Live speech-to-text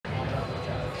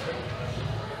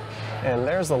And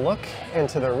there's a look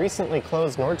into the recently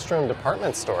closed Nordstrom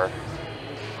department store.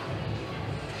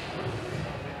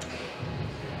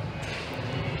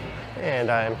 And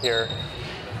I'm here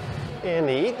in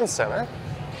the Eaton Centre.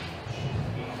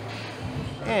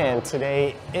 And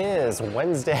today is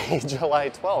Wednesday, July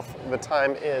 12th. The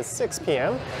time is 6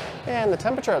 p.m. and the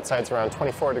temperature outside is around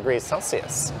 24 degrees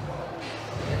Celsius.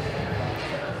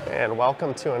 And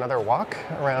welcome to another walk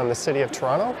around the city of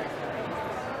Toronto.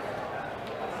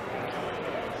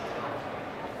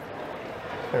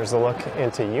 There's a look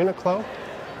into Uniqlo.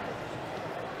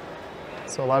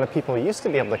 So a lot of people used to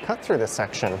be able to cut through this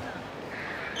section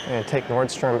and take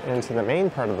Nordstrom into the main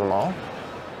part of the mall.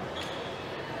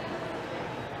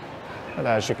 But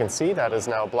as you can see, that is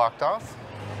now blocked off.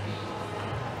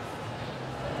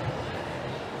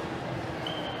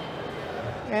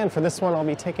 And for this one, I'll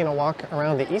be taking a walk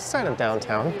around the east side of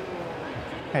downtown,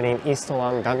 heading east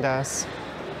along Dundas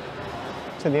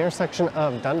to the intersection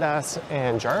of Dundas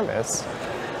and Jarvis,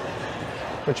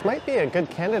 which might be a good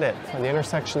candidate for the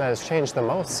intersection that has changed the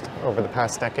most over the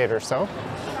past decade or so.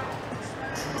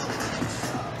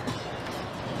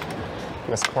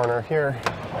 This corner here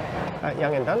at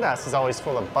Yonge and Dundas is always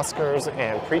full of buskers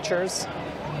and preachers.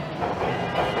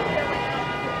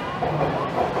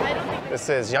 This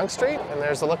is Yonge Street, and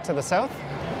there's a look to the south.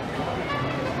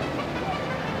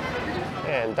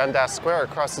 And Dundas Square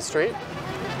across the street.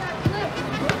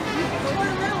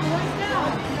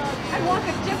 And walk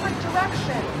a different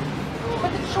direction.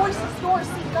 But the choice is yours.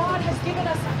 See, God has given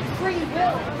us free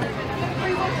will.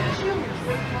 Free will to choose.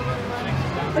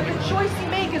 But the choice you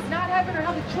make is not heaven or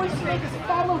hell. The choice you make is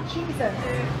follow Jesus.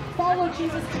 Follow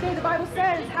Jesus today. The Bible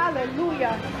says,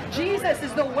 hallelujah. Jesus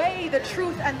is the way, the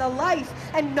truth, and the life.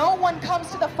 And no one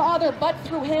comes to the Father but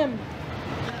through him.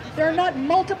 There are not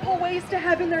multiple ways to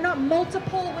heaven. There are not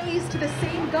multiple ways to the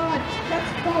same God.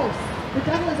 That's false. The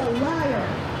devil is a liar.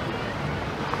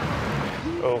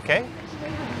 Okay.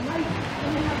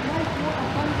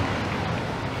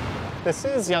 This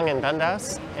is Yonge and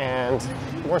Dundas, and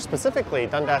more specifically,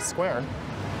 Dundas Square.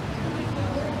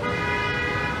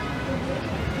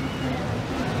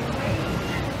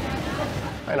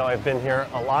 I know I've been here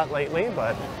a lot lately,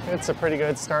 but it's a pretty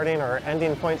good starting or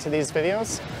ending point to these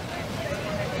videos.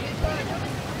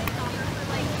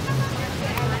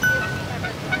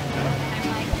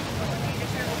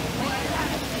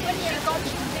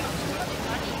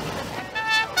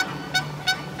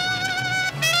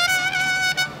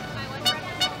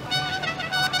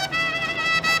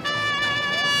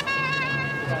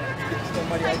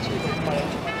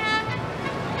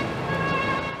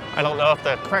 I don't know if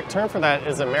the correct term for that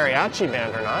is a mariachi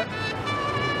band or not.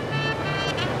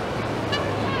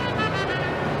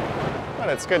 But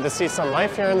it's good to see some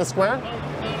life here in the square.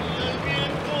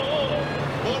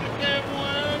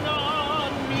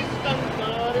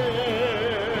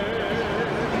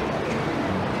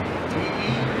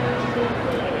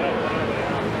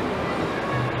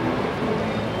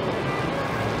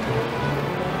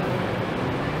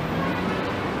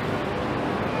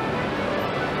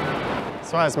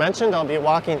 So as mentioned, I'll be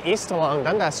walking east along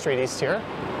Dundas Street east here.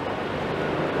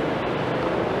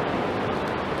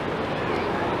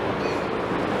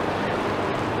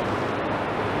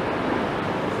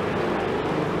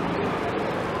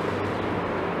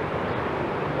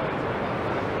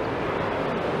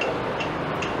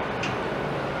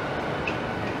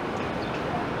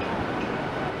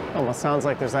 Almost sounds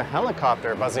like there's a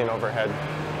helicopter buzzing overhead.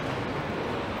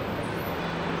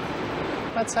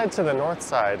 Let's head to the north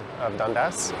side of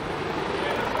Dundas.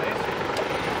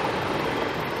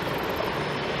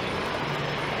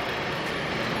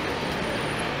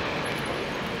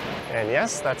 And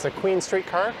yes, that's a Queen Street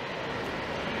car.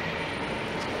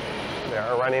 They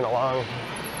are running along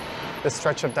this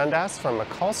stretch of Dundas from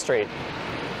McCall Street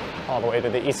all the way to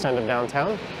the east end of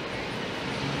downtown.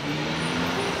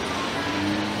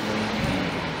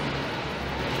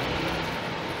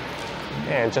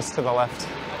 And just to the left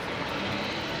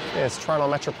is Toronto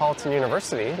Metropolitan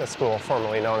University, the school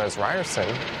formerly known as Ryerson.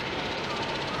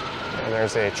 And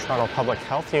there's a Toronto Public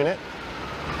Health unit.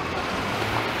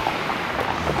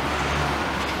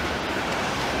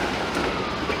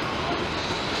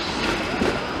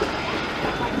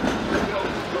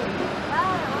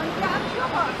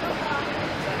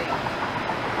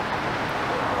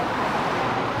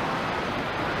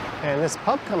 And this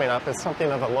pub coming up is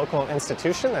something of a local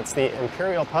institution. That's the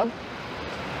Imperial Pub.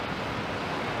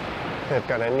 They've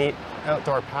got a neat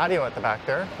outdoor patio at the back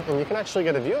there, and you can actually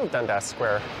get a view of Dundas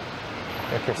Square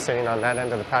if you're sitting on that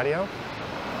end of the patio.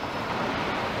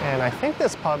 And I think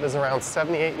this pub is around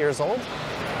 78 years old.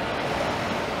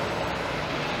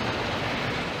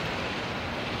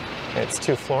 It's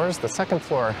 2 floors. The second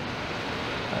floor,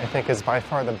 I think, is by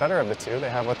far the better of the two. They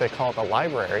have what they call the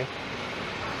library.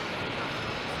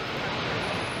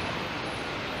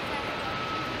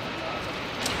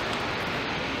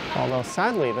 Although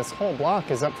sadly, this whole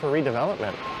block is up for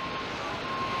redevelopment.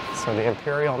 So the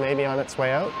Imperial may be on its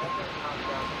way out,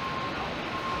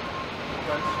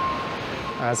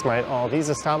 as might all these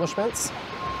establishments.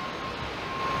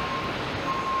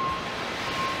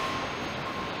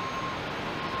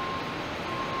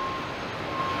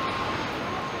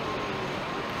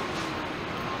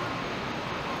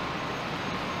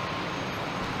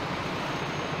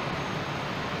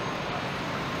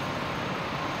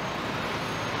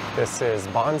 This is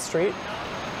Bond Street.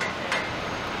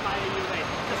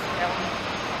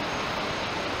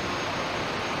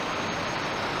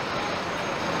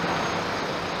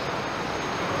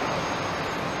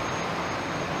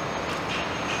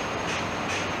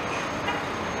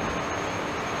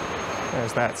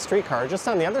 There's that streetcar. Just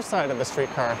on the other side of the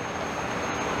streetcar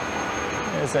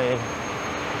is a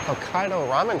Hokkaido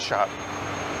ramen shop.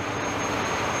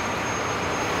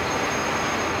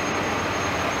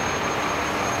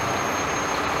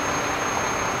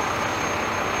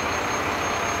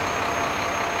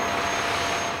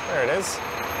 There it is.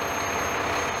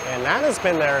 And that has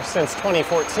been there since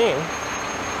 2014.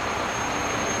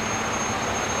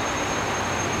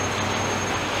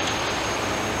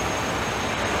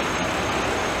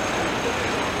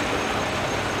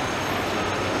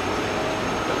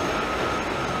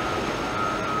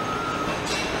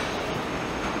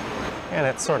 And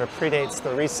it sort of predates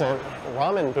the recent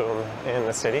ramen boom in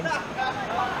the city.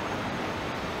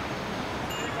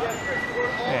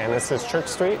 And this is Church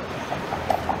Street.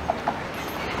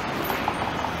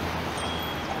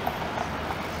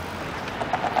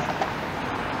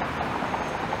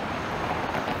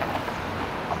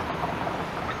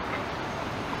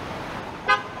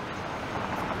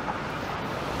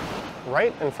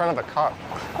 Right in front of a cop.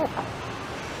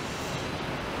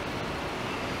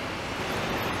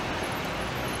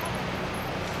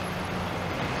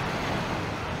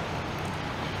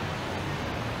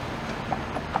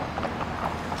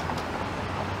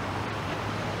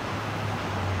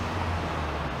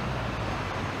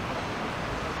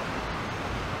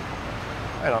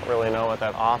 I don't really know what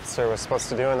that officer was supposed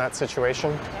to do in that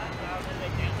situation.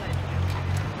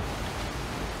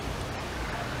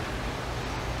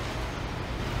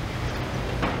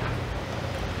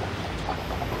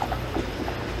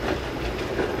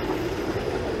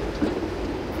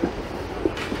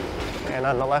 And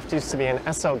on the left used to be an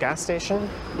Esso gas station,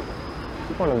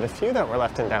 one of the few that were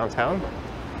left in downtown.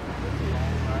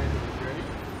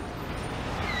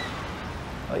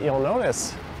 But you'll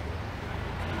notice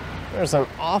there's an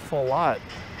awful lot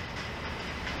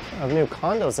of new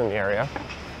condos in the area.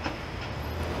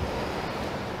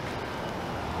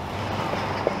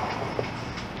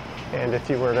 And if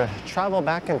you were to travel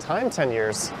back in time 10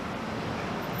 years,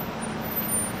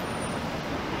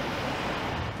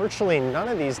 virtually none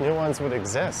of these new ones would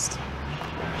exist.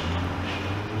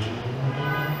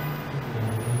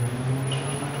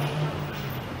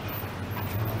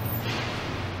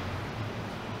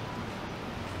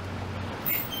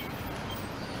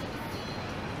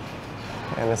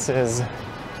 And this is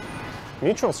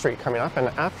Mutual Street coming up, and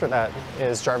after that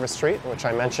is Jarvis Street, which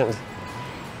I mentioned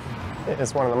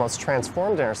is one of the most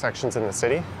transformed intersections in the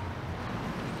city.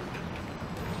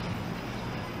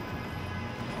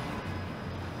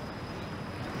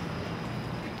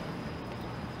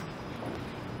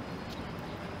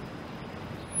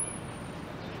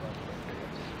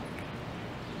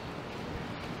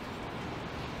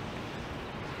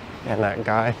 And that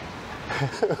guy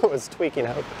who was tweaking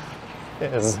out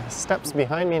his steps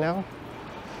behind me now.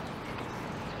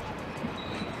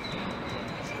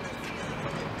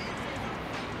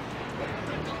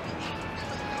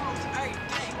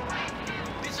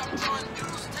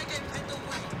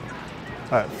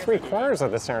 But 3/4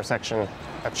 of this intersection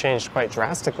have changed quite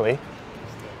drastically.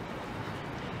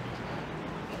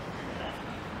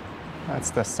 That's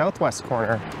the southwest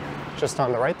corner, just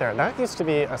on the right there. That used to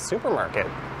be a supermarket,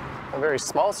 a very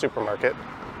small supermarket.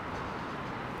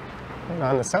 And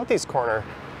on the southeast corner,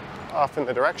 off in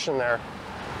the direction there,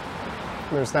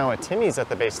 there's now a Timmy's at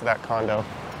the base of that condo.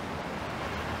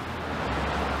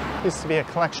 Used to be a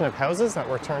collection of houses that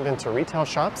were turned into retail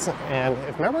shops, and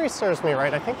if memory serves me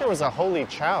right, I think there was a Holy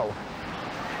Chow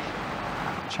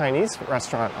Chinese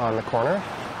restaurant on the corner.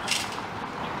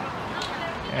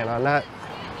 And on that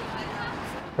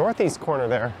northeast corner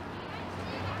there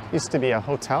used to be a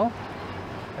hotel,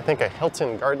 I think a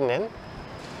Hilton Garden Inn.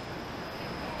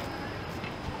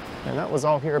 And that was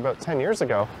all here about 10 years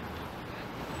ago.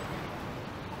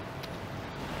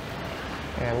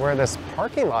 And where this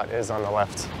parking lot is on the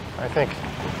left, I think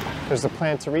there's a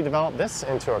plan to redevelop this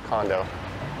into a condo.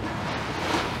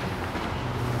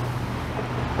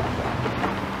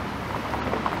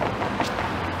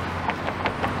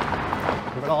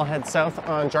 But I'll head south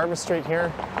on Jarvis Street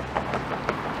here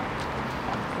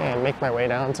and make my way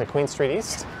down to Queen Street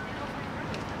East.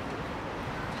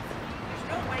 There's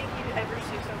no way he'd ever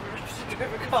see someone to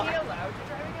drive a car. Is he allowed to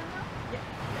drive again though?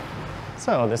 Yeah.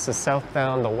 So this is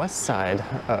southbound the west side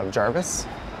of Jarvis.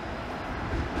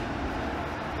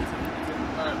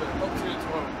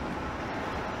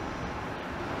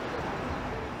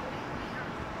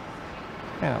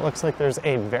 And it looks like there's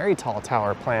a very tall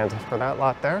tower planned for that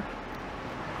lot there.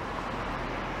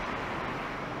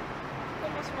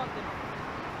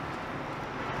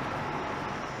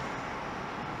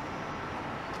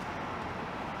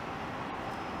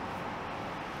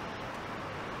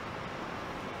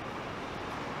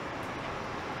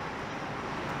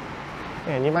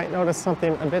 And you might notice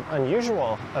something a bit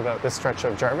unusual about this stretch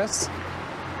of Jarvis.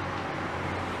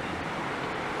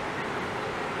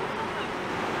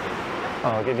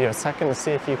 I'll give you a second to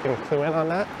see if you can clue in on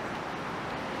that.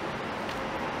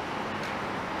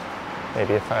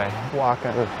 Maybe if I walk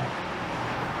on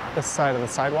this side of the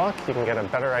sidewalk, you can get a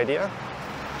better idea.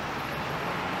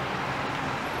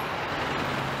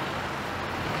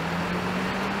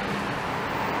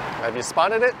 Have you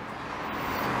spotted it?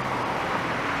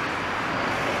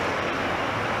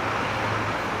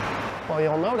 Well,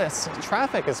 you'll notice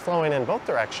traffic is flowing in both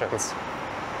directions,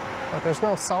 but there's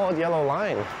no solid yellow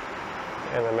line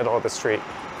in the middle of the street.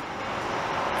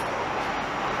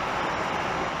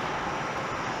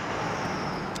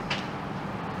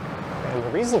 And the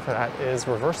reason for that is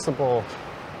reversible,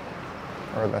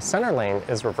 or the center lane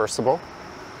is reversible.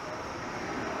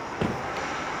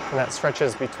 And that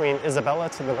stretches between Isabella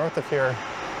to the north of here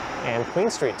and Queen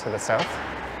Street to the south.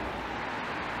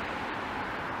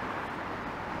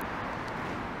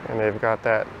 And they've got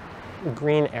that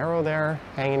green arrow there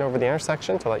hanging over the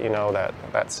intersection to let you know that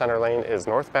that center lane is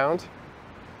northbound.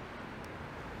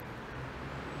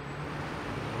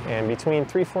 And between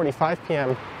 3:45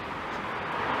 p.m.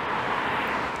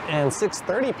 and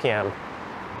 6:30 p.m.,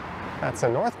 that's a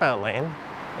northbound lane,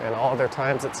 and all other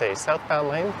times it's a southbound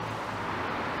lane.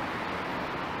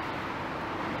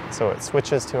 So it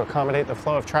switches to accommodate the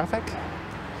flow of traffic.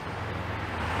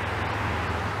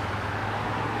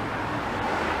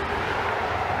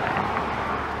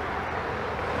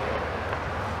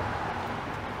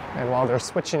 And while they're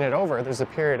switching it over, there's a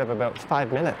period of about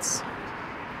 5 minutes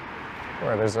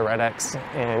where there's a red X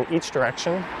in each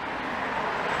direction.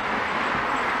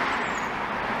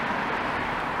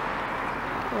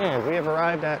 And we have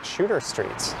arrived at Shooter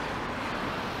Street.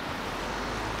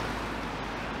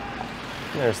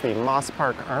 There's the Moss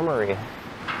Park Armory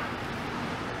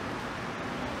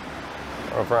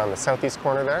over on the southeast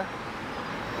corner there.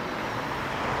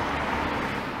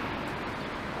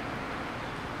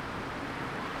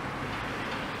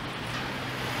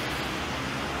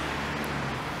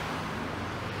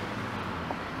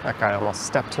 That guy almost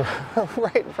stepped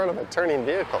right in front of a turning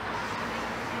vehicle.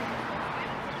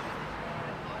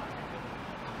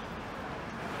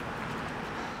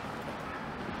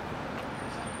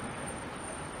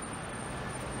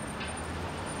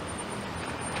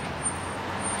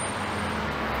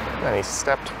 And he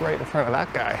stepped right in front of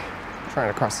that guy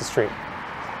trying to cross the street.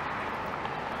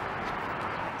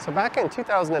 So back in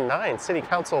 2009, City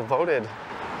Council voted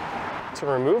to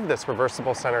remove this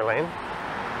reversible center lane.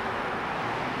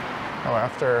 Oh,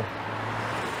 after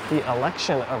the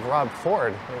election of Rob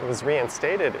Ford, it was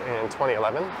reinstated in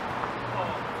 2011. You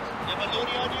have a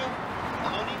loony on you? A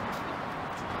loony?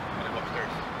 Gotta go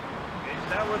upstairs. Is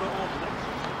that where the old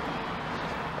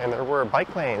And there were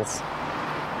bike lanes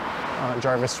on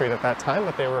Jarvis Street at that time,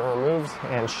 but they were removed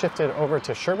and shifted over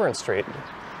to Sherburne Street,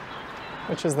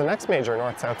 which is the next major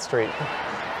north-south street,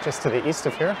 just to the east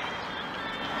of here.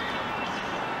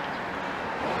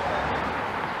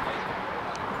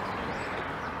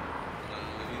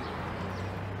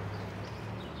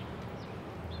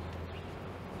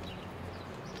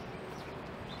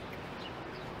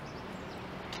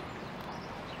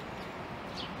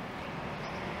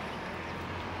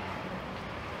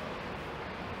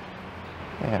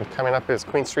 And coming up is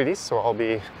Queen Street East, so I'll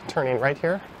be turning right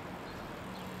here.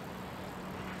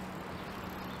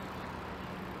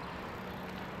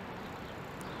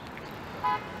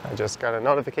 I just got a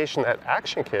notification that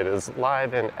Action Kid is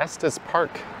live in Estes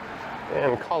Park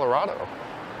in Colorado.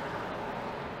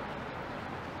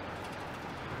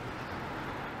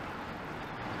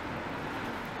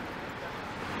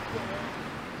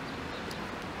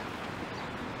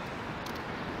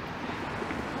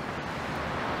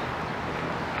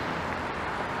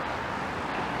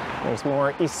 There's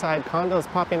more east side condos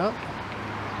popping up.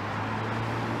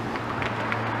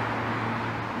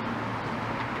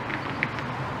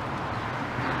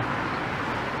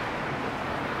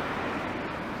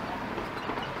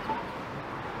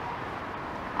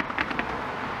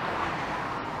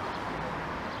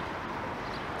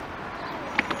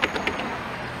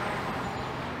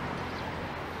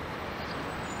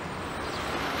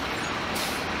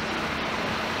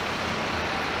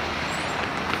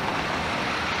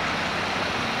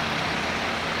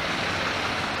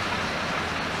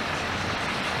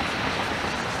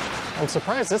 I'm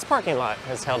surprised this parking lot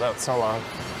has held out so long.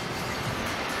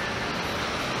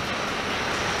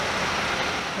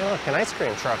 Oh, look, an ice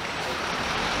cream truck.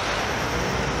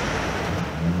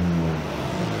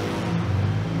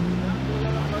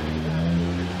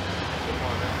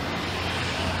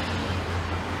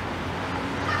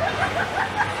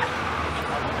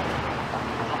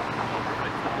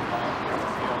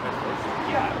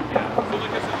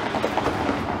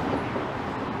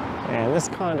 And this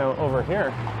condo over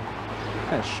here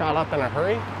kind of shot up in a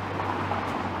hurry.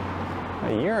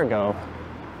 A year ago,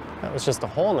 that was just a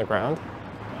hole in the ground.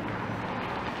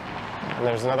 And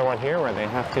there's another one here where they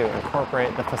have to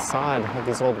incorporate the facade of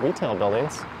these old retail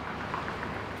buildings.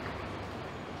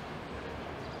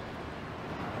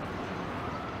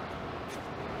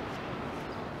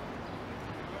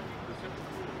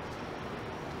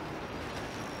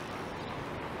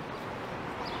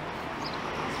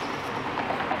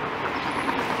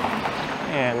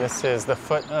 And this is the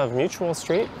foot of Mutual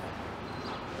Street.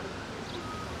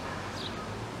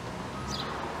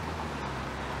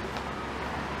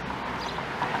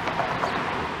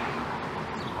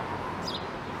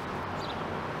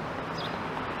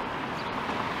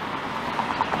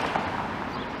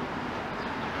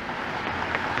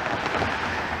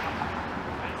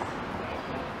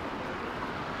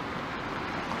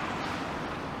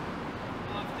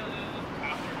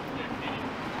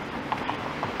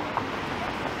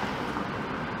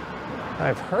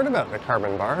 I've heard about the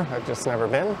Carbon Bar, I've just never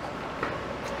been.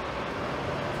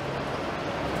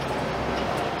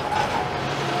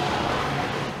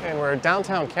 And where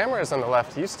Downtown Cameras on the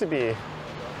left used to be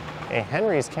a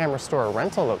Henry's Camera Store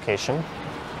rental location.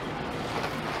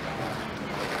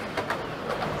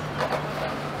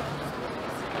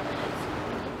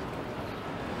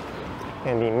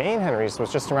 And the main Henry's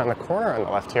was just around the corner on the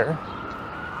left here.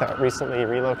 That recently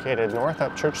relocated north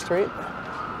up Church Street.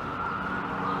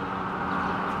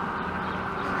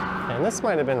 And this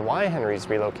might have been why Henry's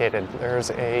relocated.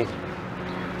 There's a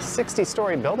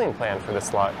 60-story building plan for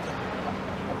this lot.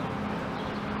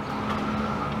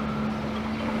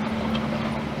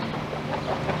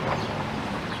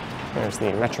 There's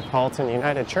the Metropolitan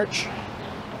United Church.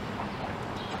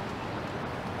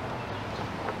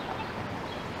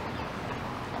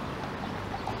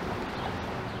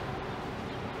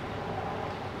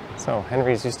 So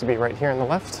Henry's used to be right here on the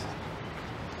left.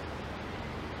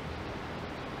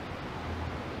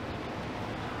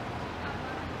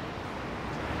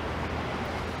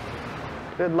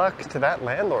 Good luck to that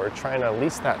landlord trying to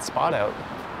lease that spot out.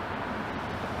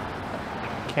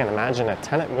 Can't imagine a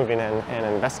tenant moving in and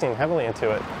investing heavily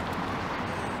into it,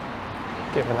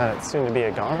 given that it's soon to be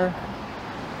a goner.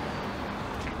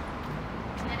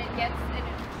 And it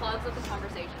plugs up the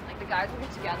conversation. Like the guys will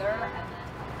get together and then.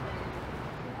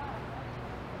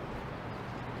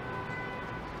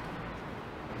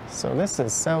 So this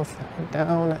is south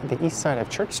down the east side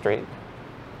of Church Street.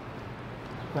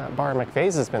 That bar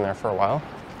McVeigh's has been there for a while.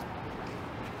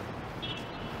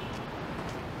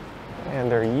 And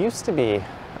there used to be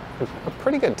a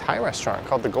pretty good Thai restaurant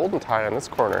called the Golden Thai on this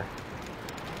corner.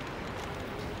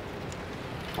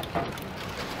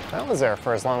 That was there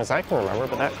for as long as I can remember,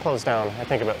 but that closed down, I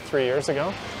think, about 3 years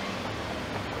ago.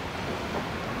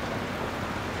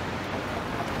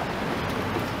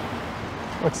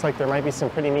 Looks like there might be some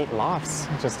pretty neat lofts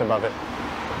just above it.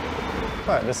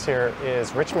 But this here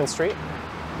is Richmond Street.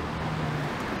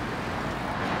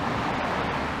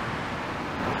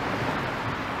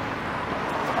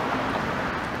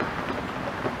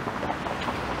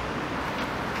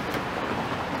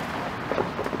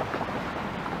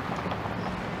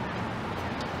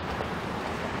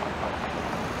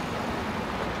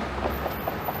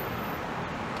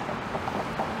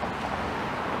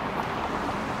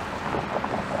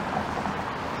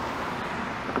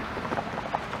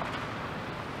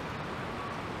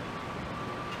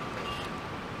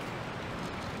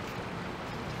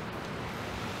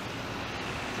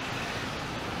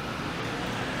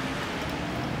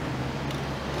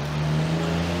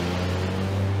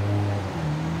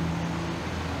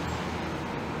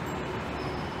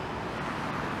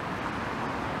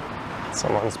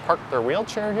 Someone's parked their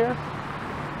wheelchair here.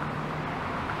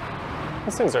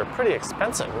 These things are pretty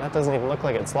expensive, and that doesn't even look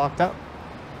like it's locked up.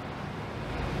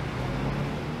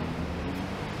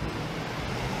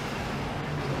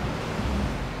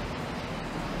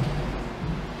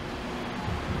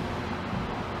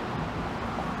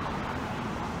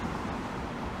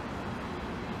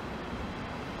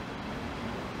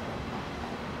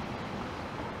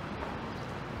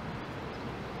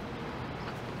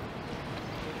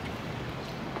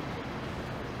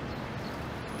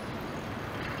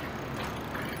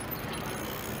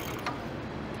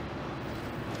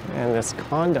 And this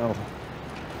condo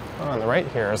on the right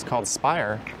here is called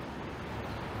Spire.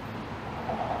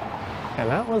 And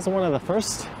that was one of the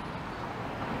first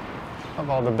of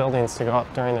all the buildings to go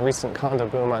up during the recent condo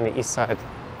boom on the east side.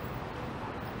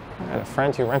 I had a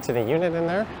friend who rented a unit in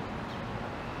there.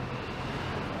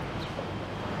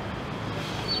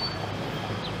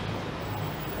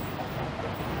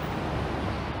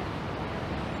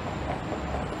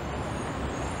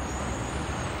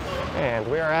 And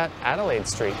we are at Adelaide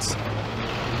Street.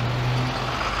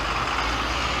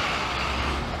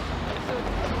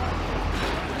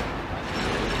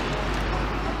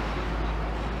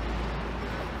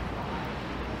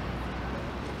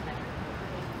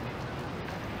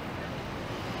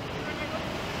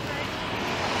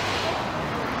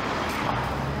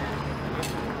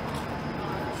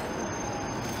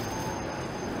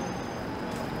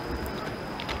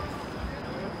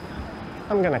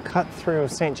 I'm going to cut through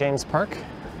St. James Park.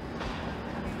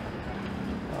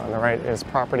 On the right is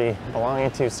property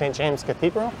belonging to St. James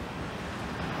Cathedral.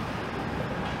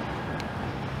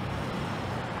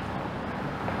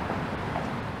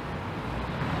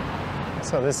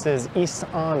 So this is east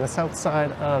on the south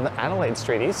side of Adelaide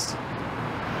Street East.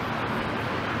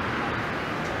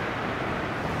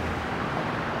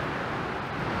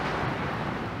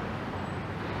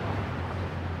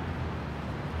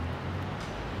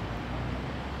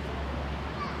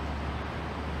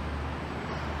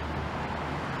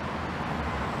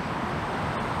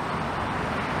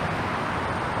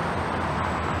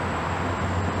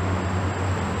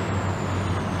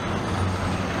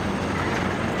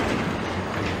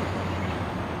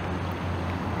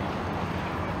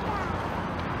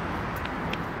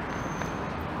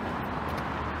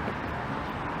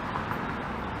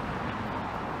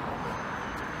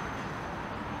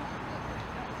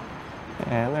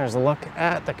 And there's a look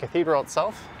at the cathedral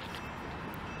itself.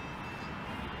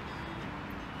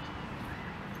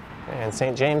 And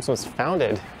St. James was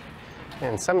founded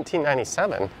in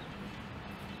 1797.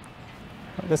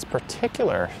 This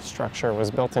particular structure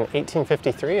was built in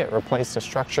 1853. It replaced a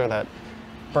structure that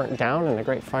burnt down in the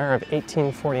Great Fire of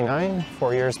 1849,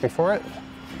 4 years before it.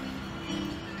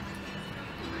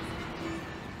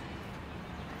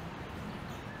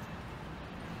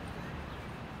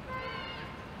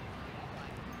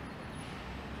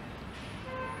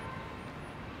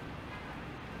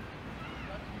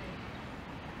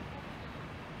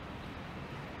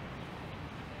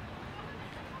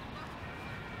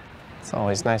 It's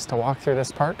always nice to walk through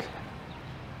this park.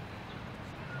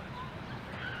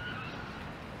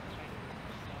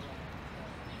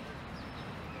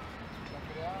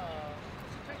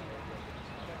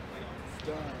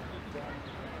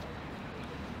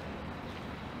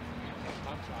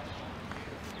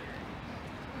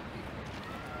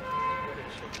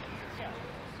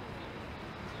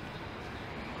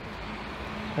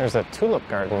 There's a tulip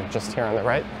garden just here on the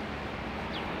right.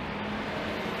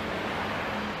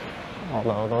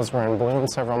 Although those were in bloom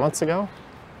several months ago.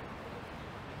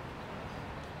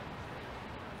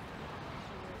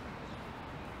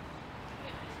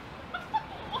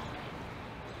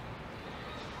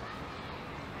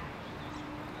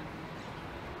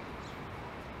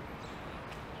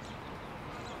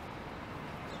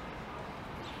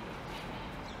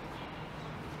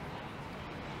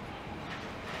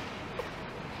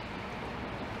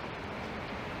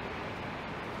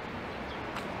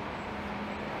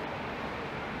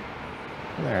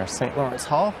 There's St. Lawrence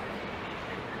Hall.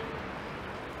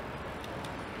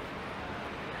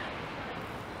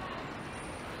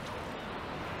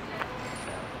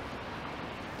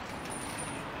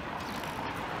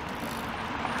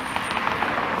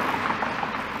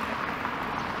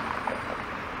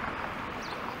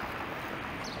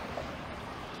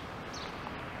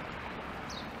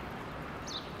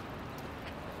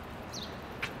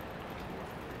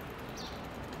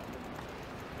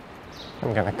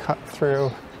 I'm going to cut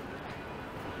through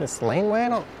this laneway. I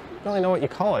don't really know what you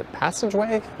call it.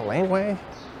 Passageway? Laneway?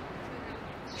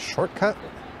 Shortcut?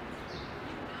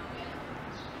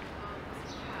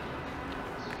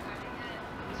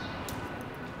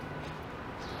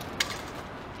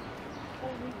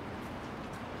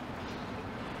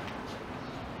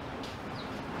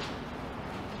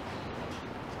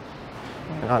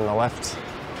 And on the left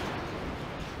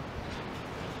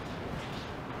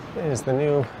is the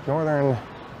new Northern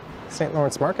St.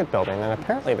 Lawrence Market building, and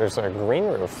apparently there's a green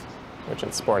roof, which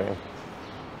it's sporting.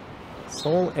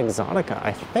 Sol Exotica.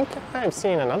 I think I've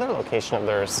seen another location of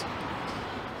theirs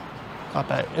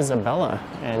up at Isabella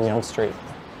and Yonge Street.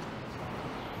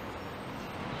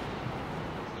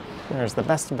 There's the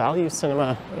best value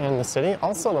cinema in the city,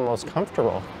 also the most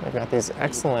comfortable. They've got these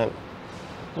excellent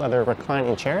leather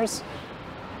reclining chairs.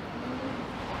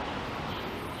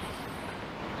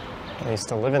 I used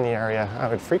to live in the area. I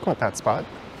would frequent that spot.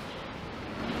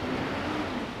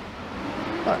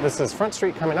 But this is Front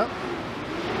Street coming up.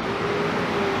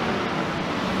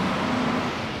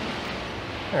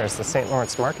 There's the St.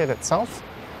 Lawrence Market itself.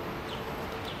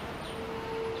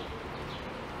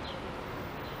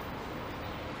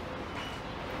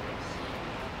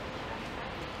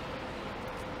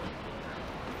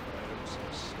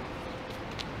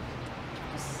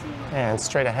 And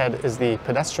straight ahead is the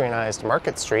pedestrianized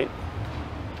Market Street.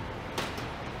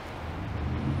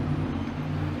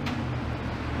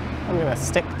 I'm going to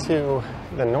stick to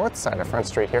the north side of Front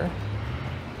Street here.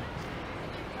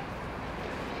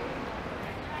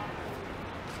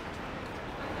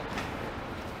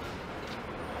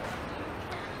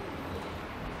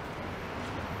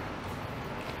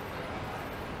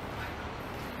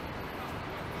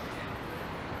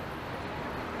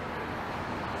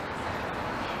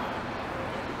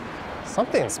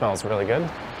 Something smells really good.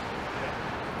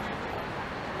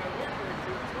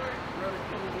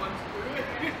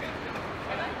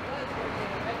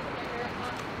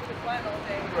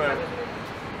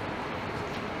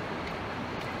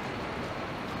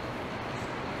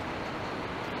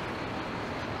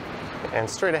 And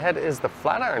straight ahead is the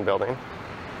Flatiron Building.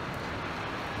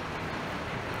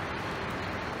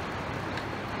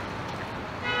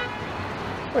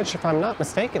 Which, if I'm not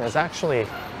mistaken, is actually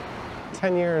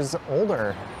 10 years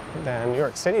older than New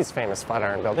York City's famous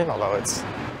Flatiron Building, although it's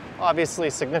obviously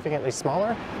significantly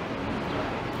smaller.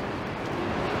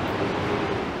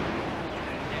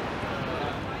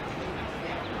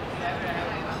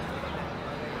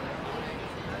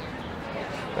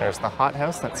 There's the Hot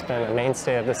House that's been a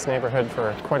mainstay of this neighborhood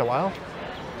for quite a while,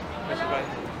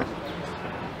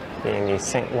 being the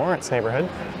St. Lawrence neighborhood.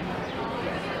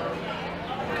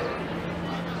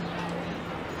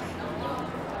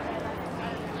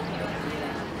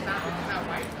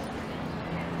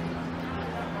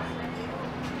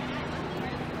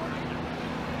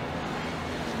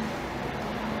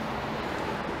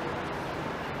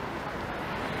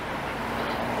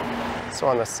 So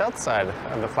on the south side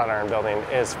of the Flatiron Building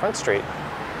is Front Street,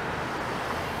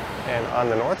 and on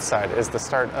the north side is the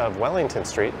start of Wellington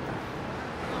Street.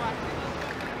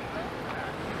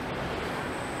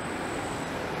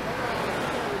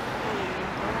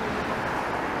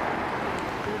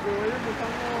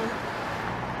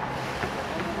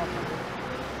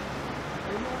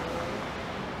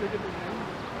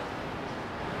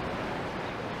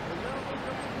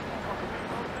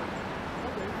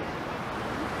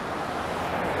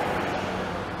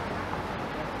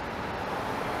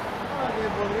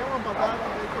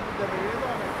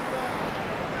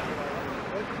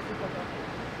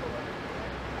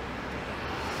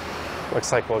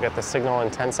 Looks like we'll get the signal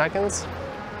in 10 seconds.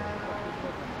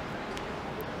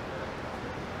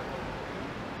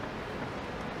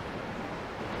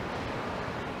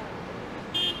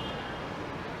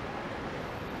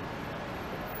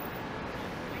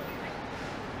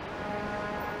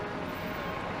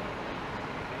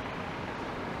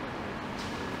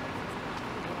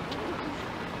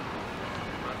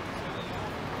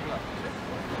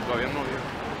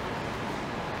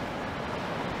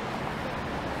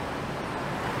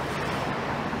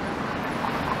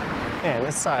 And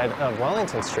this side of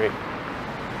Wellington Street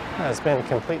has been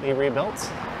completely rebuilt.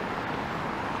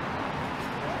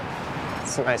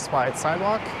 It's a nice wide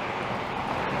sidewalk.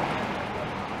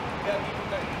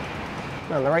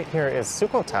 On the right here is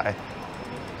Sukhothai,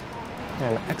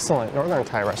 an excellent northern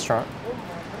Thai restaurant.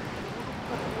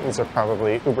 These are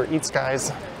probably Uber Eats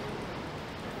guys.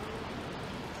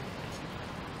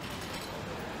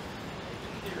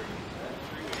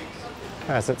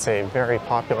 As it's a very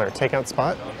popular takeout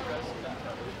spot.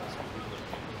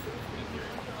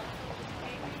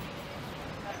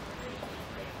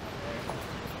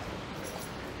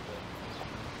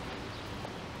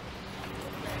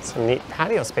 Some neat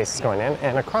patio spaces going in,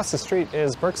 and across the street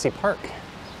is Berczy Park.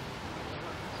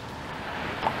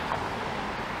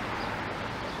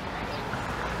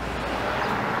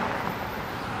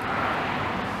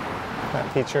 That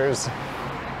features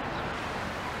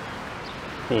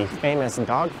the famous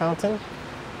dog fountain.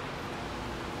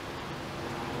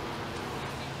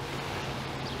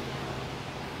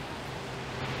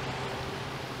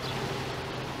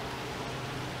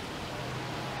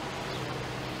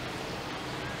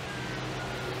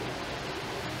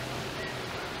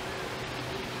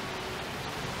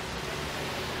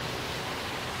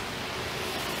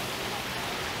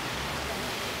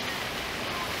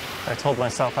 I told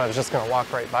myself I was just going to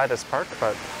walk right by this park,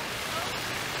 but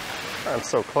I'm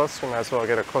so close, we might as well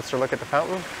get a closer look at the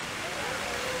fountain.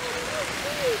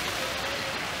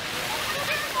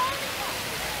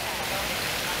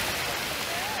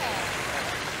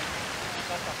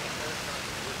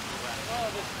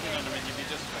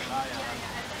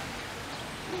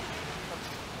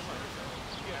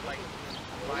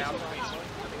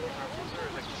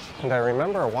 And I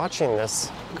remember watching this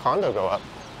condo go up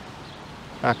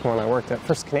back when I worked at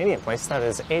First Canadian Place. That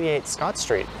is 88 Scott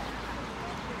Street.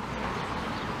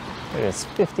 It is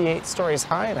 58 stories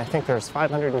high, and I think there's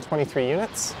 523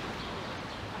 units.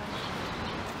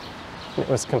 It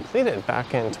was completed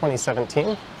back in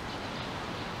 2017.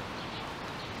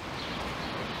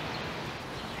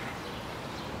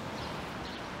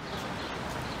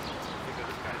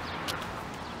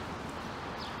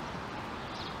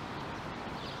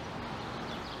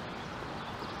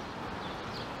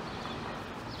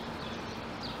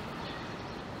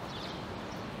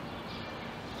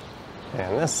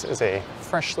 And this is a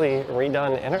freshly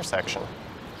redone intersection.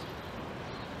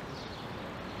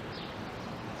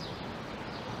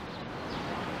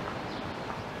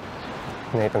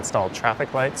 And they've installed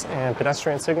traffic lights and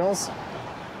pedestrian signals.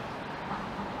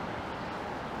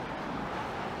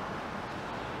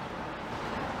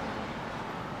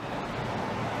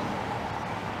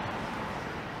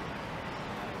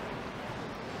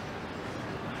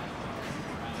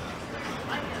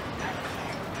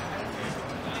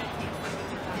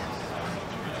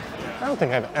 I don't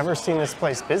think I've ever seen this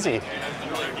place busy.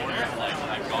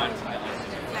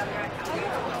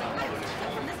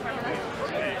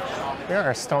 We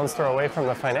are a stone's throw away from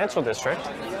the financial district.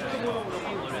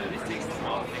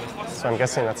 So I'm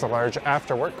guessing that's a large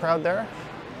after-work crowd there.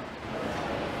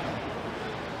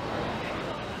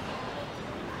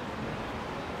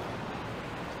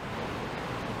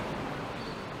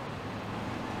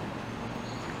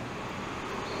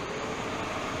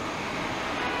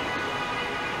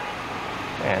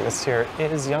 And this here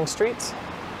is Yonge Street.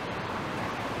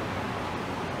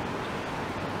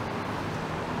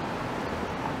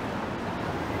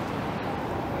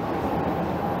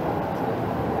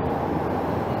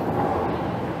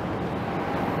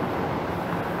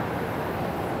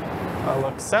 I'll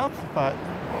look south, but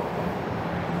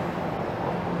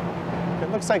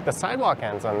it looks like the sidewalk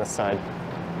ends on this side.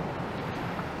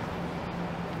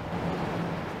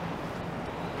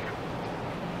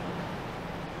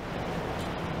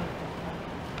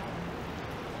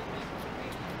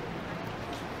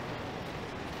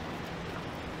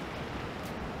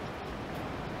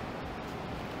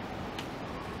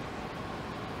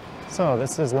 So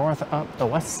this is north up the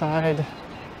west side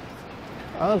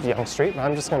of Yonge Street, but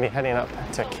I'm just going to be heading up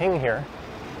to King here.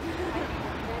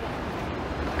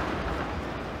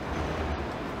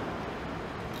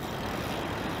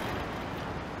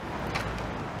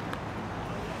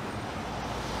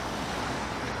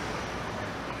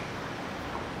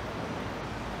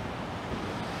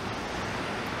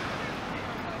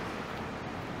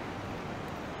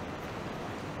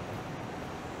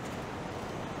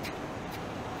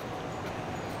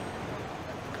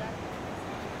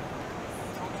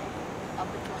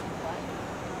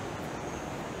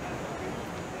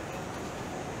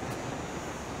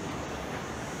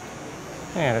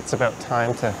 And it's about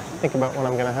time to think about what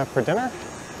I'm going to have for dinner.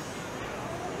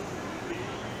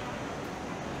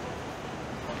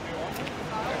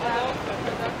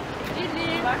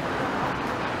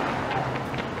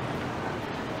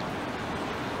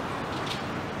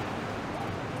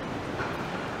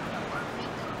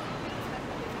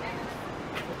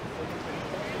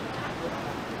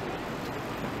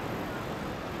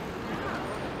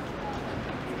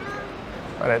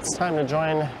 But it's time to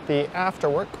join the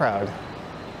after-work crowd.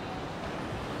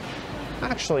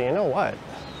 Actually, you know what?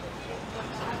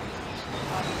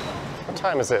 What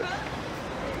time is it?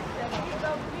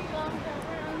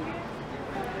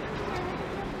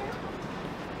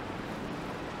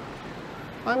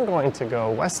 I'm going to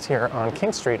go west here on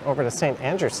King Street over to St.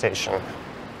 Andrew Station.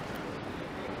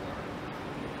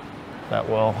 That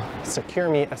will secure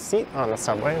me a seat on the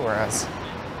subway, whereas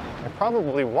I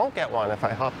probably won't get one if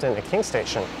I hopped into King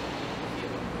Station.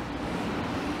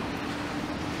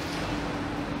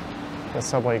 The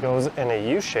subway goes in a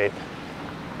U shape.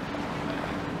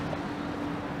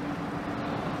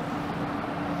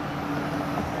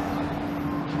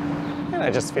 And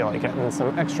I just feel like getting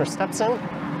some extra steps in.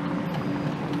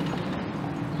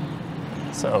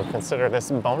 So consider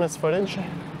this bonus footage.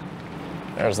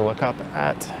 There's a look up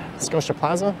at Scotia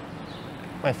Plaza,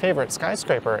 my favorite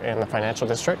skyscraper in the financial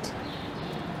district.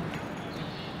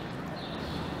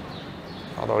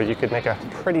 Although you could make a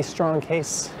pretty strong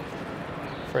case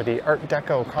for the Art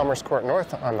Deco Commerce Court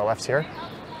North on the left here.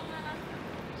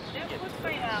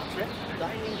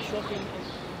 Dining, shopping.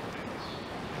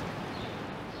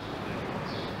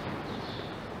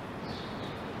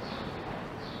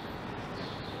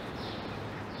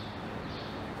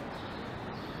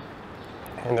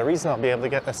 And the reason I'll be able to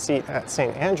get a seat at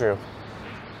St. Andrew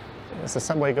is the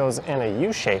subway goes in a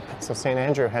U shape. So St.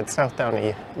 Andrew heads south down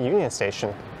to Union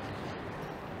Station,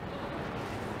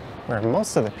 where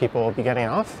most of the people will be getting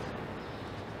off.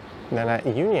 And then at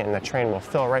Union, the train will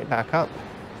fill right back up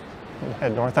and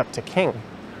head north up to King.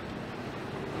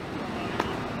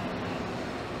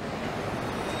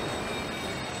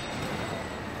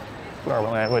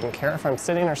 Normally I wouldn't care if I'm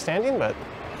sitting or standing, but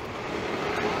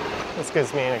this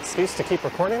gives me an excuse to keep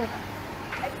recording.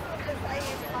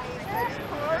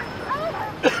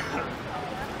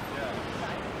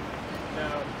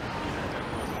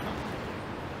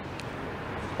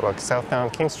 Look south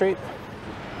down King Street.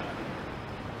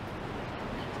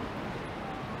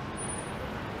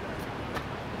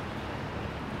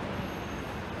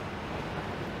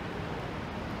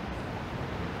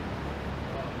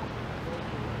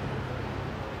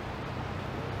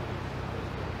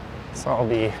 So I'll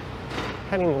be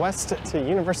heading west to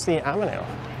University Avenue.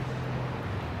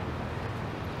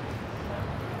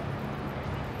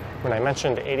 When I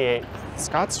mentioned 88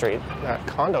 Scott Street, that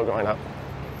condo going up,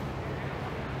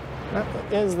 that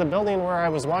is the building where I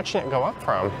was watching it go up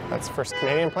from. That's First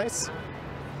Canadian Place.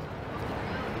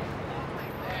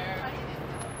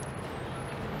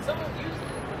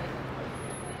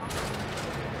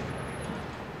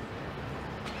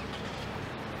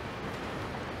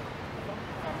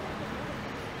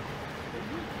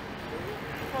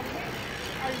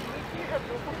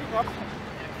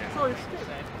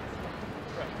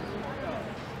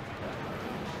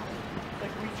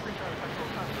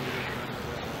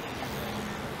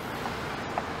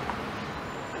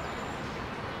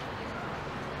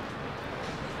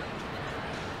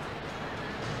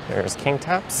 There's King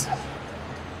Taps.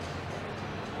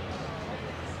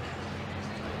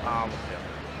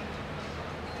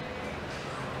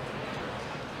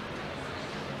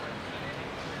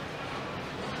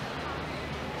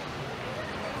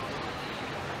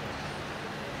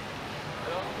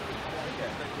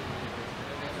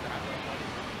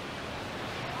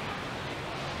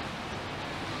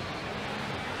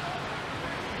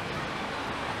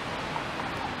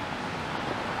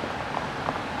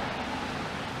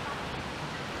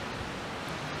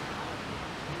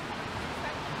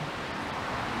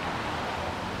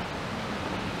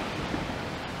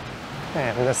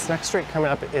 And this next street coming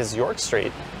up is York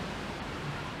Street.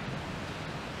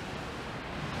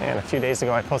 And a few days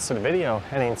ago I posted a video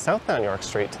heading south down York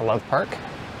Street to Love Park.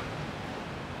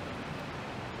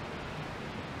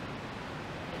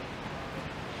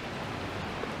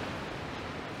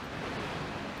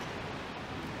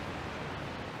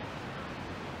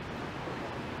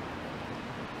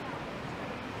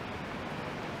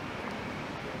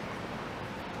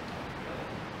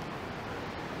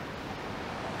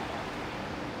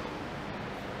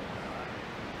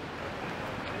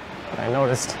 I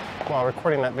noticed while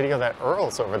recording that video that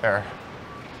Earl's over there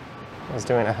was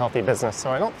doing a healthy business, so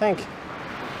I don't think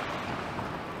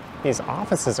these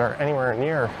offices are anywhere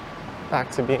near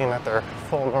back to being at their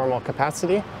full normal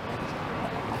capacity.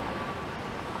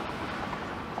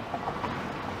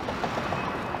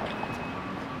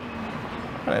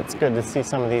 But it's good to see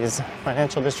some of these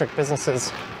financial district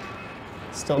businesses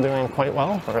still doing quite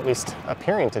well, or at least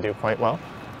appearing to do quite well.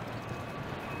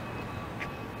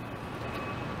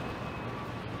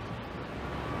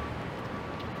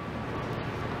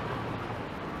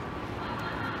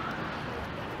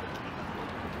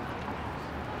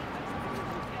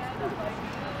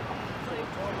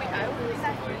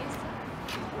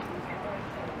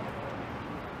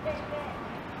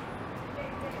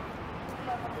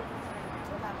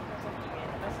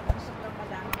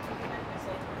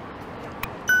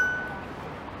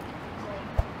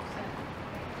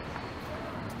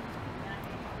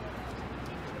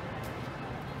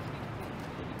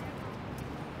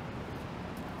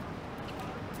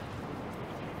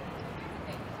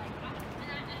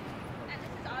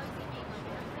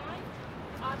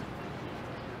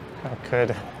 I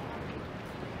could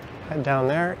head down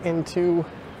there into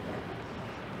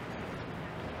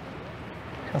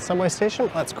a subway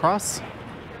station. Let's cross.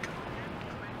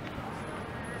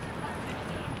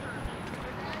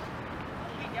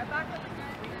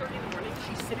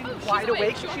 Wide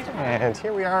awake. And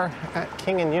here we are at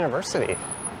King and University.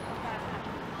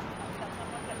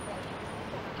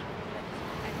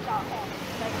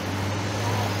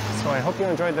 So I hope you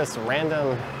enjoyed this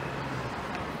random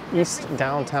East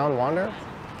Downtown Wander,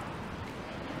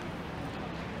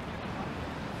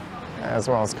 as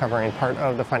well as covering part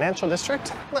of the financial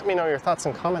district. Let me know your thoughts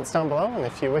and comments down below, and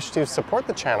if you wish to support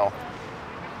the channel,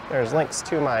 there's links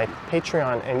to my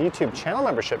Patreon and YouTube channel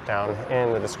membership down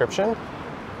in the description.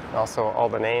 Also, all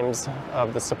the names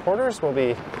of the supporters will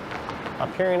be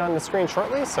appearing on the screen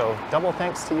shortly, so double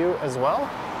thanks to you as well.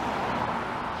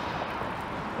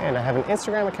 And I have an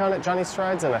Instagram account at Johnny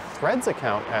Strides and a Threads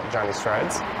account at Johnny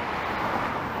Strides.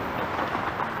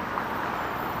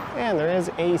 And there is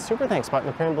a super thanks button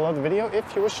appearing below the video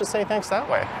if you wish to say thanks that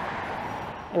way.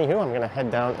 Anywho, I'm gonna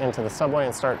head down into the subway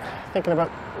and start thinking about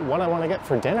what I want to get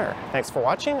for dinner. Thanks for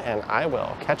watching, and I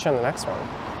will catch you in the next one.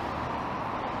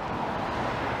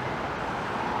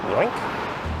 Yoink.